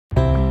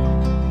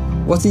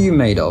What are you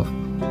made of?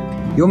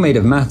 You're made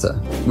of matter,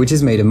 which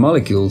is made of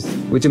molecules,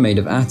 which are made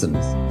of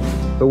atoms.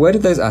 But where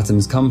did those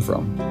atoms come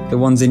from? The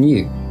ones in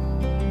you?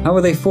 How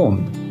were they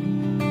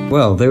formed?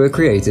 Well, they were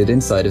created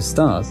inside of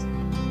stars.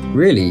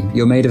 Really,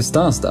 you're made of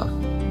star stuff.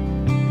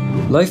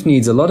 Life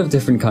needs a lot of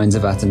different kinds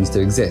of atoms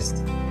to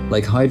exist,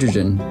 like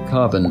hydrogen,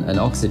 carbon, and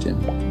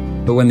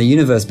oxygen. But when the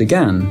universe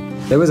began,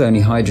 there was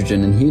only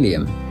hydrogen and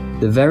helium,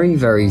 the very,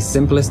 very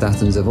simplest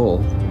atoms of all,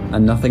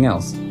 and nothing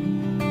else.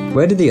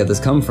 Where did the others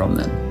come from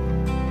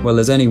then? Well,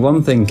 there's only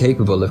one thing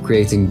capable of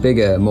creating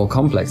bigger, more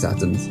complex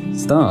atoms: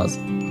 stars.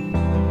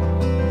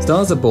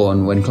 Stars are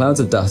born when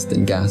clouds of dust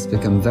and gas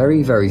become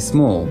very, very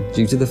small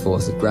due to the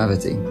force of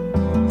gravity.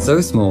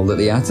 So small that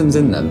the atoms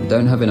in them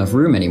don't have enough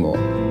room anymore,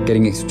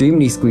 getting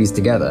extremely squeezed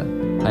together,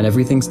 and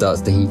everything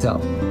starts to heat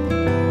up.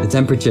 The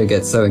temperature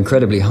gets so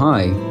incredibly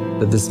high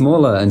that the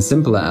smaller and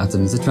simpler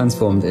atoms are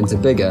transformed into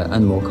bigger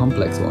and more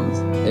complex ones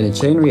in a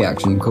chain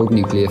reaction called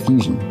nuclear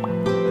fusion.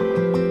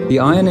 The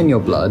iron in your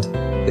blood,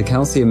 the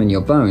calcium in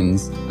your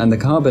bones, and the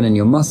carbon in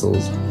your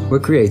muscles were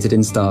created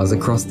in stars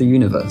across the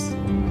universe.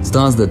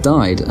 Stars that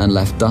died and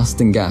left dust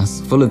and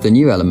gas full of the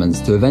new elements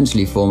to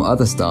eventually form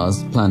other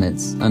stars,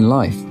 planets, and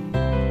life.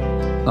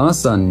 Our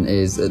Sun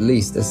is at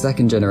least a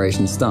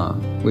second-generation star,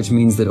 which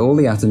means that all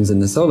the atoms in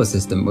the solar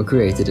system were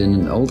created in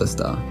an older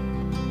star.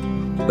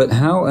 But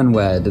how and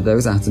where did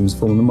those atoms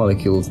form the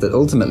molecules that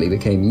ultimately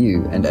became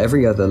you and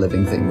every other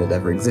living thing that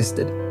ever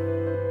existed?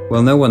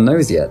 Well, no one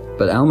knows yet,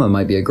 but ALMA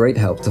might be a great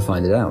help to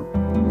find it out.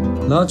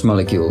 Large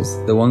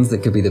molecules, the ones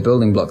that could be the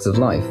building blocks of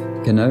life,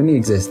 can only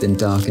exist in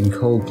dark and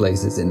cold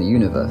places in the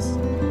universe,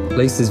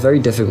 places very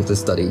difficult to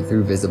study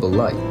through visible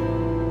light.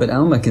 But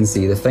ALMA can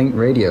see the faint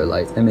radio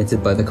light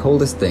emitted by the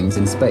coldest things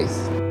in space,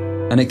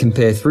 and it can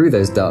peer through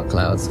those dark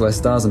clouds where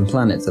stars and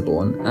planets are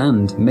born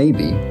and,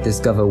 maybe,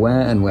 discover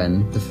where and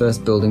when the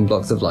first building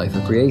blocks of life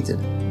are created,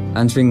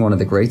 answering one of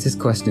the greatest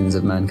questions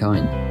of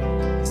mankind.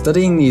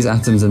 Studying these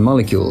atoms and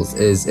molecules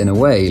is, in a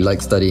way,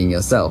 like studying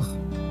yourself.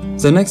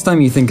 So next time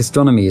you think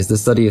astronomy is the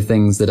study of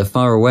things that are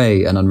far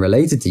away and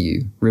unrelated to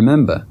you,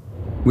 remember,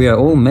 we are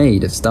all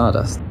made of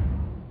stardust.